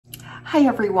Hi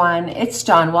everyone, it's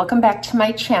Dawn. Welcome back to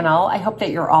my channel. I hope that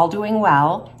you're all doing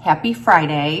well. Happy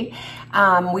Friday.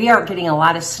 We are getting a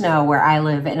lot of snow where I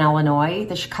live in Illinois.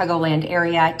 The Chicagoland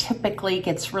area typically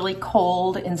gets really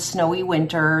cold and snowy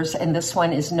winters, and this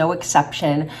one is no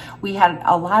exception. We had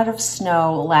a lot of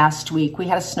snow last week. We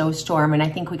had a snowstorm, and I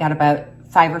think we got about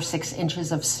 5 or 6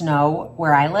 inches of snow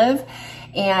where I live.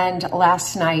 And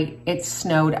last night it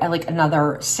snowed like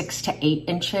another 6 to 8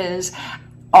 inches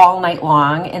all night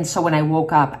long. And so when I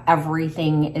woke up,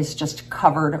 everything is just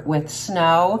covered with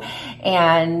snow.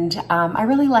 And I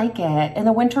really like it. In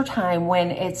the wintertime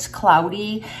when it's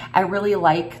cloudy, I really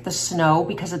like the snow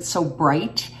because it's so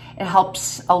bright. It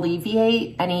helps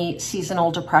alleviate any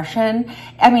seasonal depression.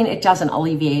 I mean, it doesn't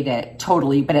alleviate it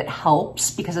totally, but it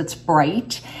helps because it's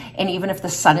bright. And even if the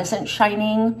sun isn't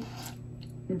shining,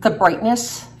 the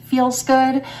brightness feels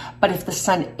good. But if the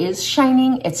sun is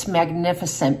shining, it's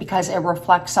magnificent because it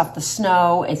reflects off the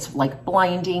snow. It's like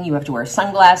blinding. You have to wear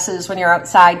sunglasses when you're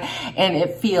outside, and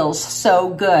it feels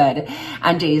so good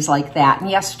on days like that. And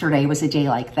yesterday was a day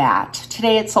like that.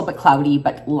 Today it's a little bit cloudy,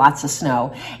 but lots of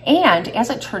snow. And as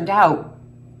it turned out,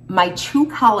 my 2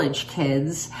 college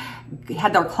kids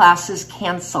had their classes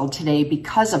canceled today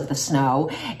because of the snow,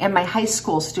 and my high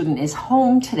school student is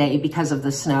home today because of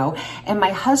the snow, and my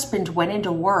husband went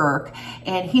into work,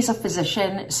 and he's a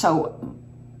physician, so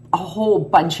a whole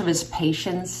bunch of his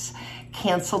patients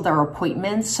canceled their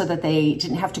appointments so that they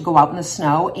didn't have to go out in the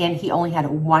snow, and he only had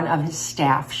one of his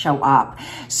staff show up.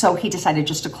 So he decided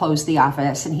just to close the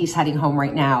office, and he's heading home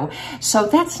right now. So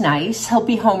that's nice. He'll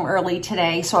be home early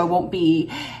today, so I won't be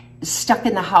stuck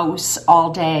in the house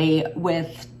all day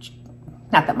with,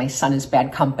 not that my son is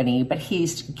bad company, but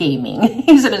he's gaming.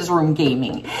 He's in his room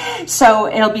gaming. So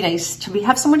it'll be nice to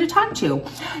have someone to talk to.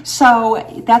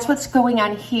 So that's what's going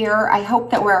on here. I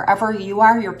hope that wherever you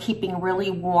are, you're keeping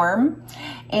really warm.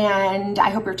 And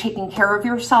I hope you're taking care of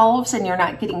yourselves and you're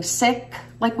not getting sick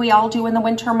like we all do in the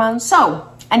winter months. So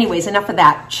anyways, enough of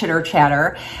that chitter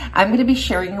chatter. I'm going to be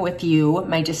sharing with you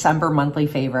my December monthly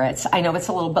favorites. I know it's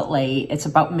a little bit late. It's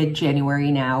about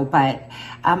mid-January now, but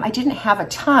I didn't have a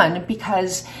ton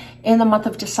because in the month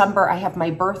of December, I have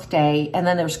my birthday, and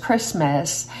then there's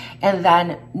Christmas, and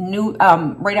then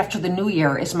right after the New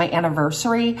Year is my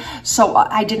anniversary. So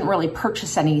I didn't really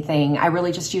purchase anything. I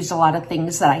really just used a lot of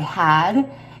things that I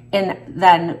had, and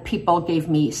then people gave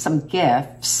me some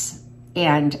gifts,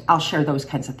 and I'll share those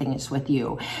kinds of things with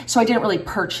you. So I didn't really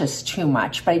purchase too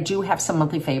much, but I do have some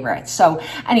monthly favorites. So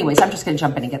anyways, I'm just gonna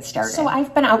jump in and get started. So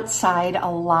I've been outside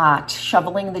a lot,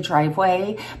 shoveling the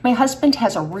driveway. My husband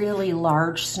has a really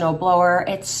large snowblower.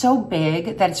 It's so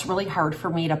big that it's really hard for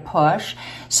me to push.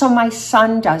 So my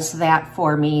son does that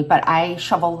for me, but I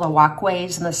shovel the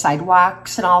walkways and the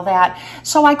sidewalks and all that.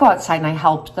 So I go outside and I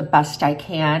help the best I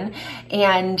can.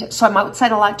 And so I'm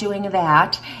outside a lot doing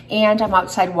that. And I'm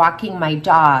outside walking my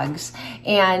dogs,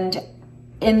 and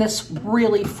in this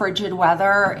really frigid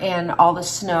weather and all the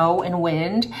snow and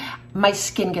wind, my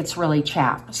skin gets really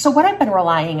chapped. So what I've been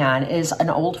relying on is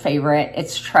an old favorite.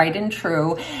 It's tried and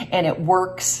true, and it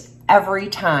works every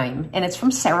time, and it's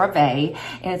from CeraVe,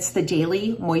 and it's the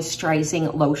Daily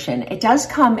Moisturizing Lotion. It does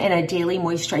come in a Daily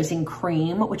Moisturizing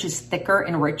Cream, which is thicker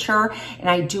and richer, and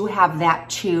I do have that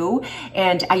too,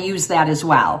 and I use that as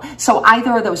well. So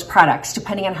either of those products,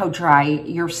 depending on how dry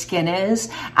your skin is,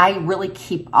 I really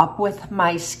keep up with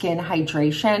my skin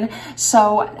hydration.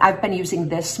 So I've been using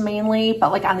this mainly,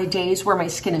 but like on the days where my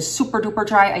skin is super duper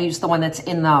dry, I use the one that's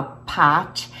in the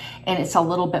pot, and it's a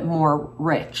little bit more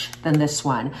rich than this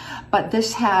one. But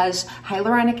this has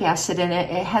hyaluronic acid in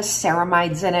it, it has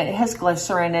ceramides in it, it has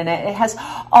glycerin in it, it has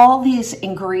all these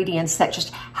ingredients that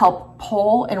just help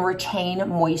pull and retain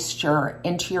moisture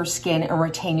into your skin and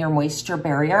retain your moisture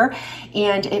barrier.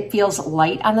 And it feels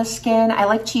light on the skin. I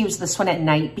like to use this one at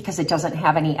night because it doesn't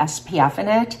have any SPF in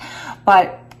it,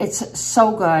 but it's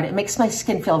so good. It makes my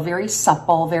skin feel very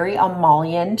supple, very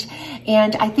emollient,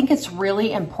 and I think it's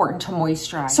really important to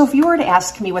moisturize. So if you were to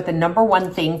ask me what the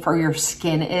 #1 thing for your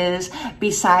skin is,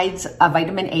 besides a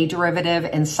vitamin A derivative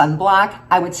and sunblock,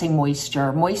 I would say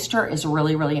moisture. Moisture is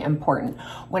really, really important.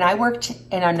 When I worked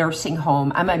in a nursing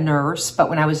home, I'm a nurse, but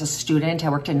when I was a student, I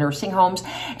worked in nursing homes,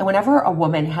 and whenever a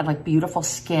woman had like beautiful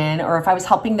skin, or if I was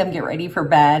helping them get ready for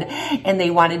bed and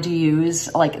they wanted to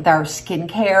use like their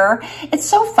skincare, it's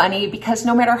so funny because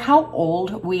no matter how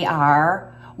old we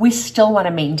are, we still want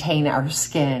to maintain our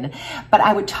skin. But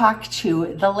I would talk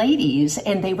to the ladies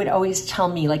and they would always tell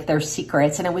me like their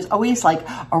secrets, and it was always like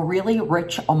a really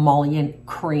rich emollient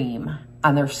cream.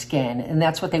 on their skin. And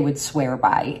that's what they would swear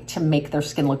by to make their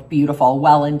skin look beautiful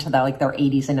well into their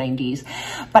 80s and 90s.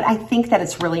 But I think that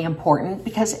it's really important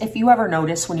because if you ever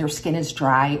notice when your skin is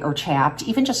dry or chapped,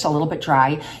 even just a little bit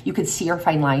dry, you could see your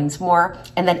fine lines more.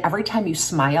 And then every time you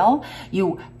smile,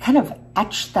 you kind of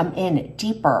etch them in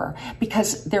deeper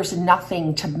because there's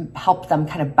nothing to help them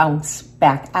kind of bounce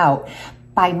back out.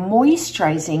 By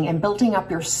moisturizing and building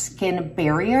up your skin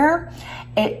barrier,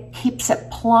 it keeps it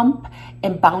plump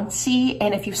and bouncy.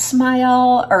 And if you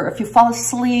smile or if you fall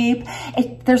asleep,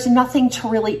 there's nothing to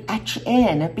really etch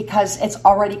in because it's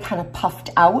already kind of puffed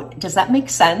out. Does that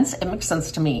make sense? It makes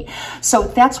sense to me. So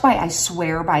that's why I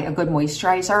swear by a good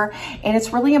moisturizer. And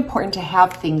it's really important to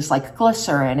have things like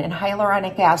glycerin and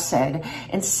hyaluronic acid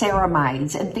and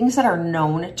ceramides and things that are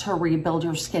known to rebuild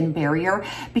your skin barrier,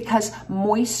 because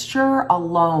moisture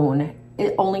alone,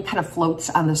 it only kind of floats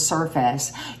on the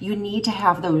surface. You need to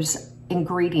have those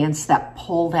ingredients that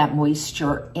pull that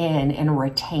moisture in and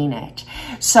retain it.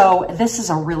 So this is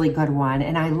a really good one.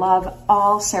 And I love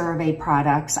all CeraVe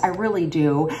products. I really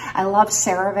do. I love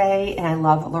CeraVe and I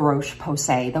love La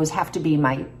Roche-Posay. Those have to be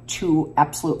my two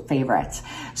absolute favorites.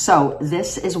 So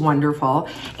this is wonderful.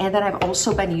 And then I've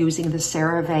also been using the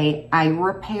CeraVe Eye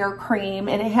Repair Cream,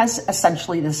 and it has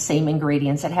essentially the same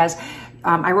ingredients. It has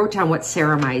I wrote down what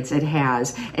ceramides it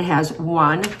has. It has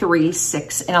 1, 3,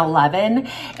 6, and 11.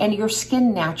 And your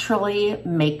skin naturally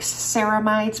makes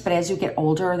ceramides, but as you get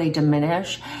older, they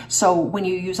diminish. So when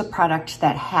you use a product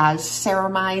that has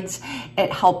ceramides,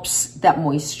 it helps that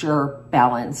moisture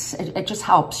balance. It just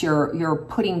helps. You're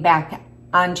putting back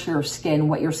onto your skin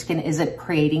what your skin isn't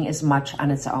creating as much on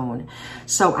its own.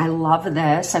 So I love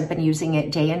this. I've been using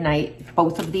it day and night.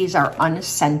 Both of these are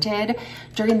unscented.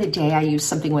 During the day, I use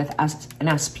something with an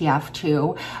SPF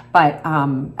too, but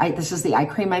this is the eye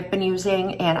cream I've been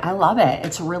using and I love it.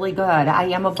 It's really good. I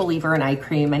am a believer in eye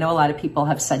cream. I know a lot of people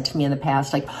have said to me in the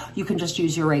past, like, you can just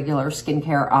use your regular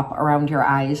skincare up around your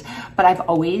eyes, but I've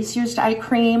always used eye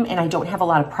cream and I don't have a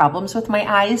lot of problems with my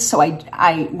eyes. So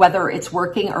I whether it's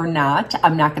working or not,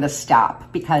 I'm not going to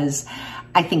stop because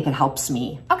I think it helps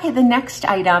me. Okay, the next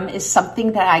item is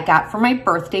something that I got for my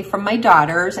birthday from my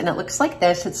daughters, and it looks like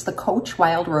this. It's the Coach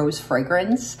Wild Rose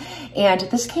fragrance, and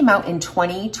this came out in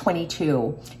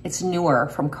 2022. It's newer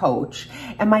from Coach,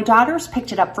 and my daughters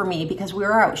picked it up for me because we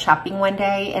were out shopping one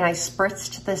day, and I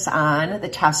spritzed this on the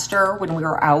tester when we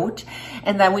were out,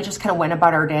 and then we just kind of went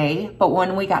about our day. But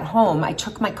when we got home, I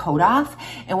took my coat off,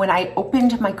 and when I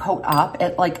opened my coat up,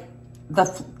 it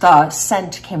the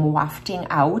scent came wafting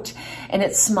out and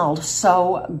it smelled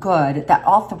so good that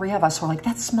all three of us were like,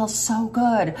 that smells so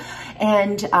good.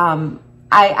 And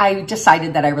I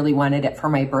decided that I really wanted it for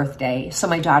my birthday. So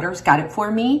my daughters got it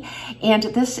for me. And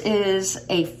this is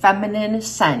a feminine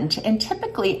scent. And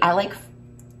typically I like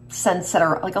scents that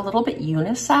are like a little bit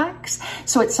unisex.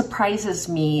 So it surprises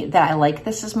me that I like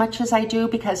this as much as I do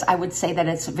because I would say that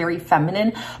it's very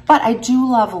feminine, but I do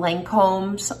love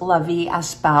Lancome's La Vie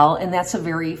Espelle, and that's a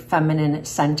very feminine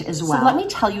scent as well. So let me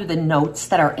tell you the notes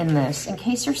that are in this in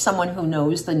case you're someone who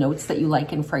knows the notes that you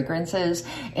like in fragrances,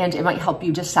 and it might help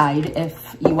you decide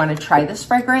if you want to try this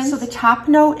fragrance. So the top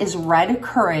note is red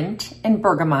currant and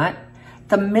bergamot.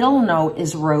 The middle note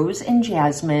is rose and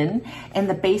jasmine, and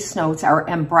the base notes are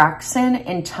ambroxan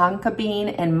and tonka bean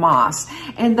and moss.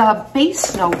 And the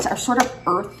base notes are sort of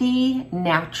earthy,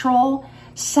 natural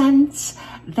scents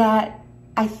that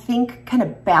I think kind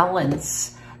of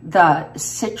balance the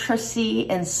citrusy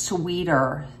and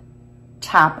sweeter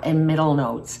top and middle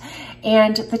notes.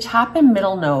 And the top and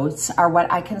middle notes are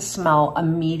what I can smell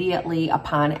immediately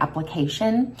upon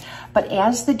application. But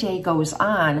as the day goes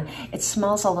on, it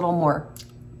smells a little more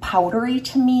powdery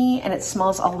to me, and it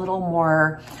smells a little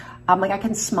more, like I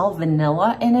can smell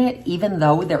vanilla in it, even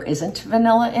though there isn't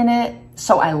vanilla in it.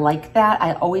 So I like that.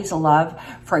 I always love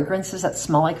fragrances that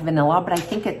smell like vanilla, but I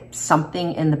think it's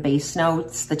something in the base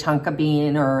notes, the tonka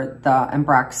bean or the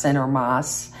ambroxan or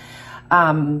moss.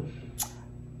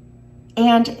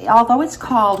 And although it's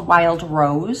called Wild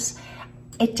Rose,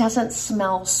 it doesn't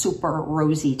smell super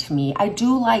rosy to me. I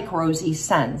do like rosy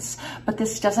scents, but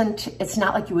this doesn't, it's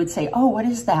not like you would say, oh, what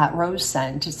is that rose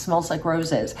scent? It smells like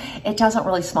roses. It doesn't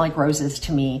really smell like roses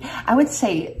to me. I would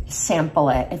say sample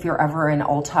it if you're ever in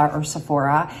Ulta or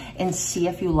Sephora and see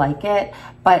if you like it,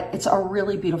 but it's a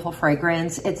really beautiful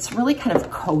fragrance. It's really kind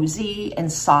of cozy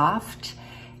and soft,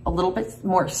 a little bit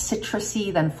more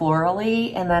citrusy than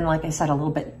florally, and then, like I said, a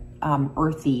little bit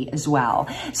earthy as well.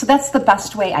 So that's the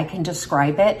best way I can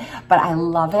describe it, but I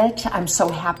love it. I'm so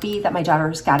happy that my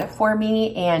daughters got it for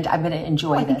me, and I'm going to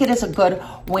enjoy it. I think it is a good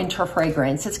winter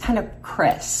fragrance. It's kind of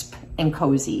crisp and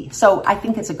cozy. So I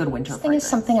think it's a good winter fragrance. This thing is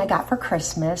something I got for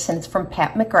Christmas, and it's from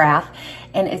Pat McGrath,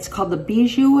 and it's called the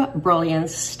Bijou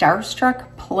Brilliance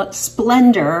Starstruck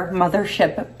Splendor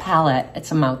Mothership Palette.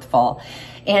 It's a mouthful.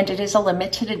 And it is a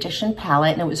limited edition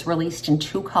palette, and it was released in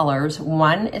 2 colors.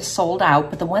 One is sold out,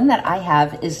 but the one that I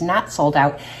have is not sold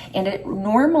out. And it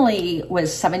normally was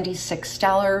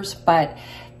 $76, but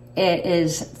it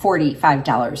is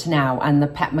 $45 now on the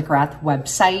Pat McGrath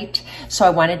website. So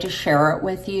I wanted to share it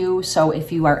with you. So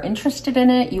if you are interested in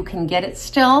it, you can get it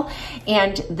still.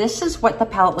 And this is what the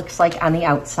palette looks like on the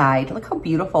outside. Look how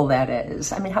beautiful that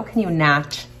is. I mean, how can you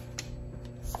not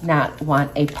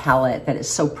want a palette that is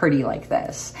so pretty like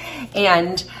this?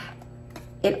 And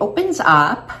it opens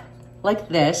up like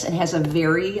this and has a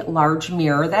very large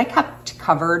mirror that I kept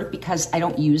covered because I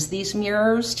don't use these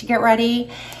mirrors to get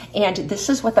ready. And this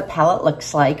is what the palette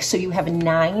looks like. So you have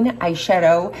 9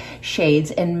 eyeshadow shades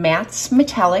in mattes,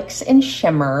 metallics, and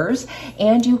shimmers.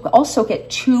 And you also get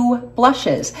 2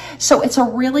 blushes. So it's a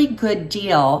really good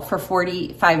deal for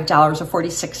 $45 or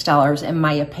 $46 in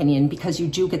my opinion, because you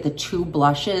do get the 2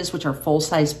 blushes, which are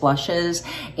full-size blushes,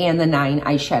 and the 9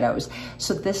 eyeshadows.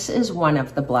 So this is one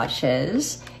of the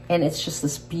blushes, and it's just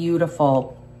this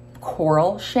beautiful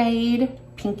coral shade,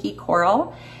 pinky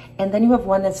coral. And then you have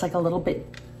one that's like a little bit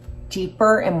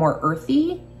deeper and more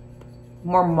earthy,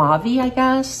 more mauve-y, I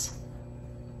guess.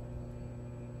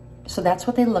 So that's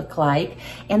what they look like.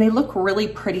 And they look really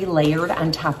pretty layered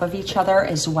on top of each other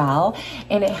as well.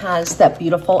 And it has that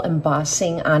beautiful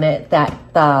embossing on it that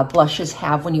the blushes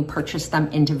have when you purchase them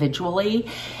individually.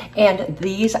 And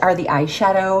these are the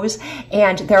eyeshadows.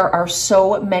 And there are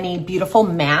so many beautiful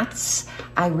mattes.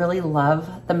 I really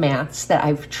love the mattes that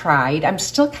I've tried. I'm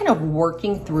still kind of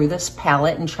working through this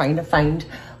palette and trying to find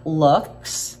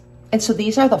looks. And so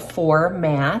these are the 4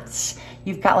 mattes.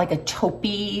 You've got like a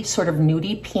taupey, sort of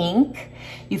nudie pink.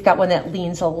 You've got one that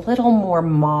leans a little more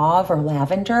mauve or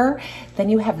lavender. Then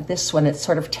you have this one, it's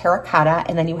sort of terracotta,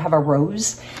 and then you have a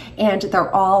rose. And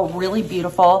they're all really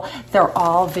beautiful. They're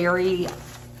all very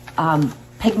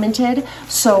pigmented.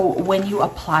 So when you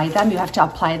apply them, you have to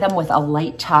apply them with a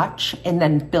light touch and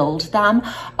then build them.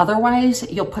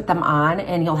 Otherwise, you'll put them on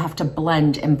and you'll have to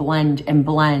blend and blend and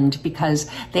blend because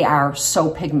they are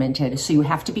so pigmented. So you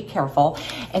have to be careful.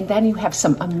 And then you have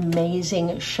some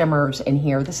amazing shimmers in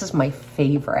here. This is my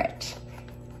favorite.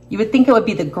 You would think it would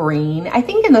be the green. I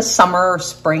think in the summer or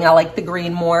spring, I like the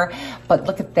green more, but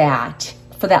look at that.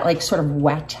 For that like sort of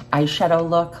wet eyeshadow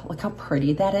look. Look how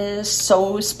pretty that is,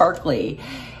 so sparkly.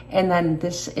 And then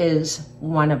this is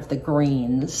one of the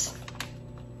greens.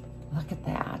 Look at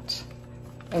that.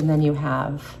 And then you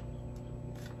have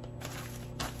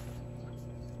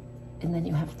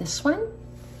this one.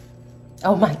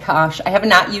 Oh my gosh, I have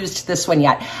not used this one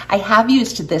yet. I have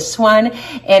used this one,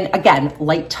 and again,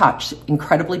 light touch,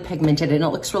 incredibly pigmented, and it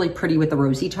looks really pretty with the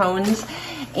rosy tones.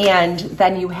 And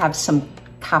then you have some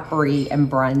coppery and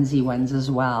bronzy ones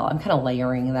as well. I'm kind of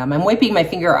layering them. I'm wiping my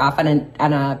finger off on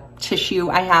a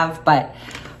tissue I have, but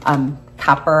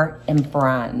copper and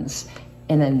bronze.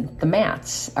 And then the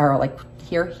mattes are like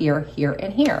here, here, here,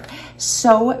 and here.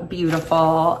 So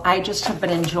beautiful. I just have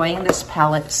been enjoying this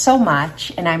palette so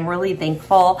much, and I'm really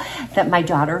thankful that my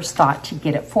daughters thought to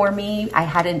get it for me. I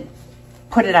hadn't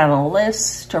put it on a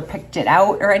list or picked it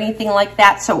out or anything like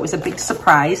that, so it was a big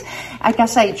surprise. I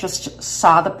guess I just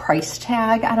saw the price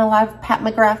tag on a lot of Pat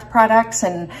McGrath products,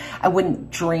 and I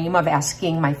wouldn't dream of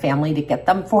asking my family to get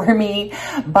them for me,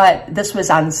 but this was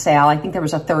on sale. I think there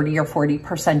was a 30 or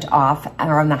 40% off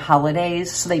around the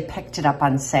holidays, so they picked it up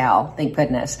on sale, thank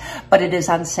goodness. But it is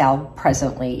on sale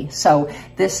presently, so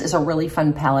this is a really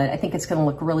fun palette. I think it's gonna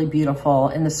look really beautiful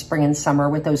in the spring and summer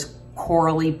with those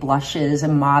corally blushes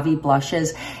and mauve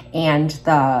blushes and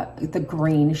the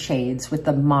green shades with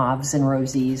the mauves and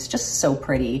rosies. Just so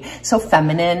pretty, so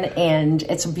feminine, and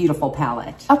it's a beautiful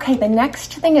palette. Okay, the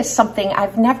next thing is something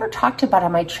I've never talked about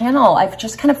on my channel. I've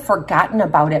just kind of forgotten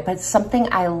about it, but it's something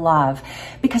I love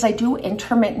because I do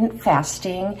intermittent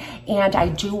fasting and I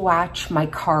do watch my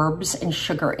carbs and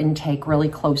sugar intake really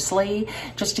closely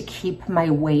just to keep my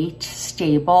weight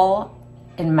stable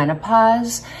in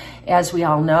menopause. As we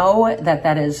all know,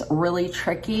 that is really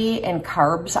tricky, and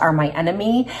carbs are my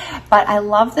enemy. But I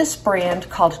love this brand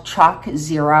called Chalk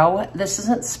Zero. This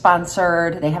isn't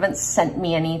sponsored. They haven't sent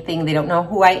me anything. They don't know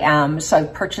who I am. So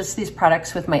I've purchased these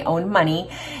products with my own money.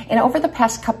 And over the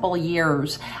past couple of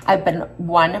years, I've been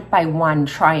one by one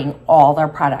trying all their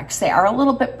products. They are a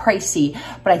little bit pricey,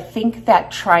 but I think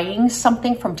that trying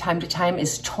something from time to time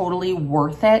is totally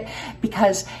worth it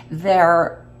because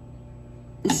they're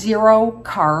zero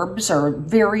carbs or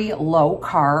very low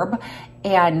carb,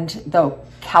 and the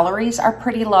calories are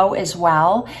pretty low as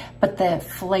well, but the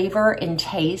flavor and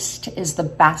taste is the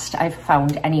best I've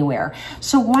found anywhere.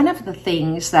 So one of the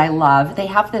things that I love, they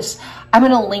have this, I'm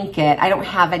gonna link it. I don't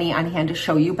have any on hand to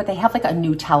show you, but they have like a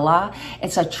Nutella.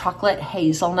 It's a chocolate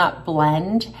hazelnut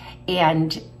blend,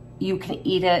 and you can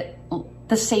eat it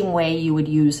the same way you would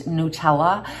use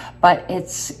Nutella, but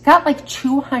it's got like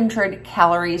 200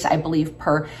 calories, I believe,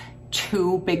 per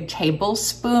 2 big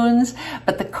tablespoons,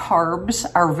 but the carbs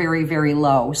are very, very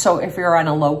low. So if you're on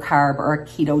a low carb or a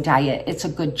keto diet, it's a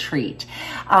good treat.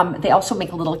 They also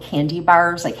make little candy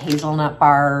bars, like hazelnut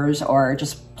bars or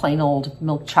just plain old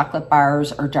milk chocolate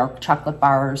bars or dark chocolate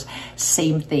bars.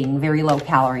 Same thing, very low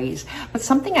calories. But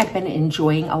something I've been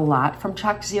enjoying a lot from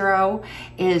ChocZero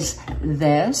is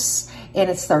this, and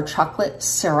it's their chocolate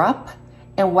syrup.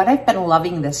 And what I've been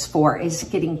loving this for is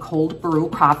getting cold brew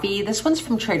coffee. This one's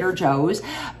from Trader Joe's,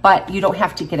 but you don't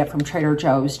have to get it from Trader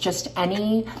Joe's. Just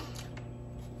any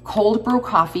cold brew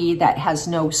coffee that has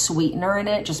no sweetener in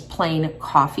it, just plain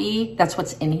coffee. That's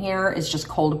what's in here, is just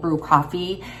cold brew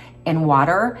coffee and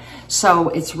water. So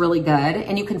it's really good.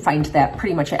 And you can find that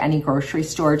pretty much at any grocery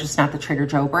store, just not the Trader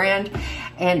Joe brand.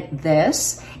 And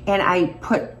this, and I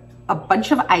put a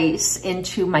bunch of ice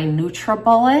into my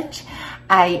NutriBullet.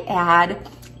 I add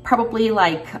probably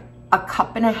like a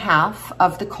cup and a half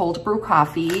of the cold brew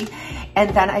coffee, and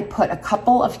then I put a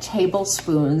couple of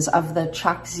tablespoons of the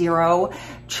ChocZero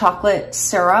chocolate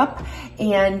syrup,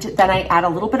 and then I add a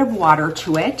little bit of water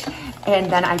to it,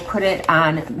 and then I put it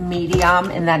on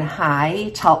medium and then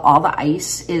high till all the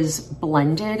ice is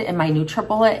blended in my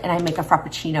NutriBullet, and I make a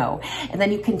Frappuccino. And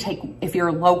then you can take, if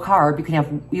you're low carb,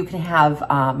 you can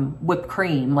have whipped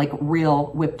cream, like real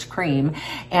whipped cream,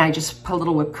 and I just put a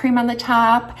little whipped cream on the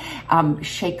top,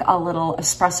 shake a little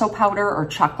espresso powder or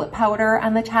chocolate powder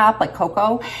on the top, like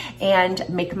cocoa, and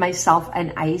make myself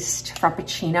an iced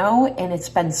Frappuccino, and it's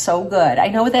been so good. I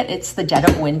know that it's the dead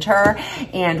of winter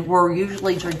and we're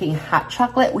usually drinking hot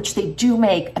chocolate, which they do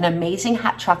make an amazing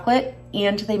hot chocolate,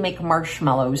 and they make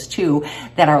marshmallows too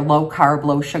that are low carb,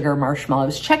 low sugar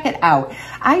marshmallows. Check it out.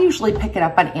 I usually pick it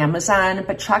up on Amazon,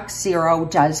 but ChocZero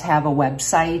does have a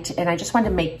website, and I just wanted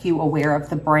to make you aware of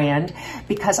the brand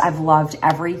because I've loved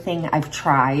everything I've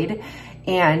tried.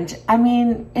 And I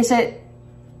mean, is it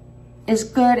as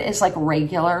good as like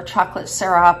regular chocolate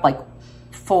syrup, like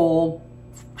full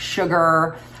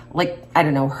sugar, like, I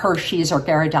don't know, Hershey's or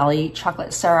Ghirardelli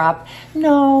chocolate syrup?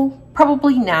 No,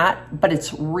 probably not, but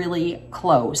it's really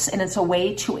close. And it's a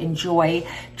way to enjoy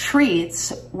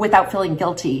treats without feeling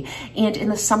guilty. And in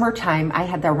the summertime, I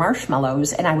had their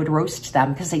marshmallows and I would roast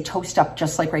them because they toast up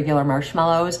just like regular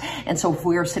marshmallows. And so if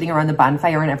we were sitting around the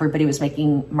bonfire and everybody was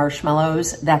making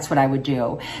marshmallows, that's what I would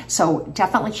do. So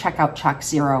definitely check out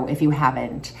ChocZero if you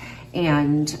haven't.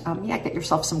 And yeah, get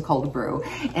yourself some cold brew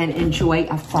and enjoy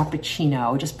a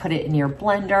Frappuccino. Just put it in your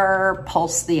blender,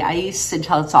 pulse the ice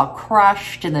until it's all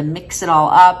crushed, and then mix it all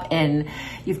up, and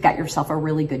you've got yourself a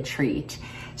really good treat.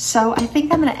 So I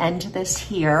think I'm gonna end this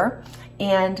here.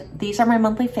 And these are my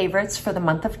monthly favorites for the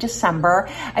month of December.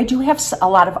 I do have a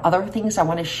lot of other things I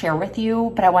want to share with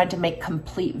you, but I wanted to make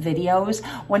complete videos.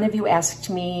 One of you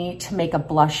asked me to make a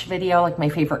blush video, like my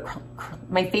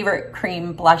favorite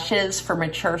cream blushes for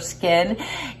mature skin.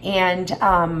 And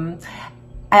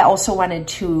I also wanted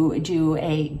to do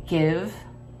a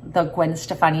the Gwen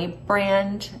Stefani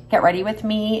brand, Get Ready With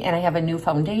Me, and I have a new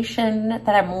foundation that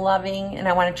I'm loving and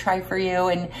I want to try for you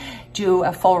and do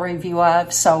a full review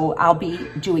of, so I'll be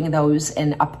doing those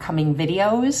in upcoming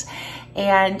videos.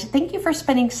 And thank you for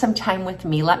spending some time with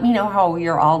me. Let me know how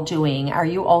you're all doing. Are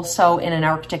you also in an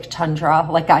Arctic tundra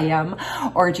like I am,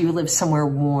 or do you live somewhere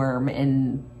warm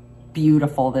and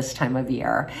beautiful this time of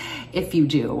year? If you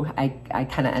do, I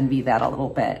kind of envy that a little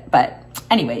bit. But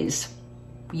anyways,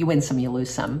 you win some, you lose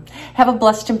some. Have a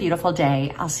blessed and beautiful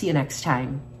day. I'll see you next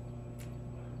time.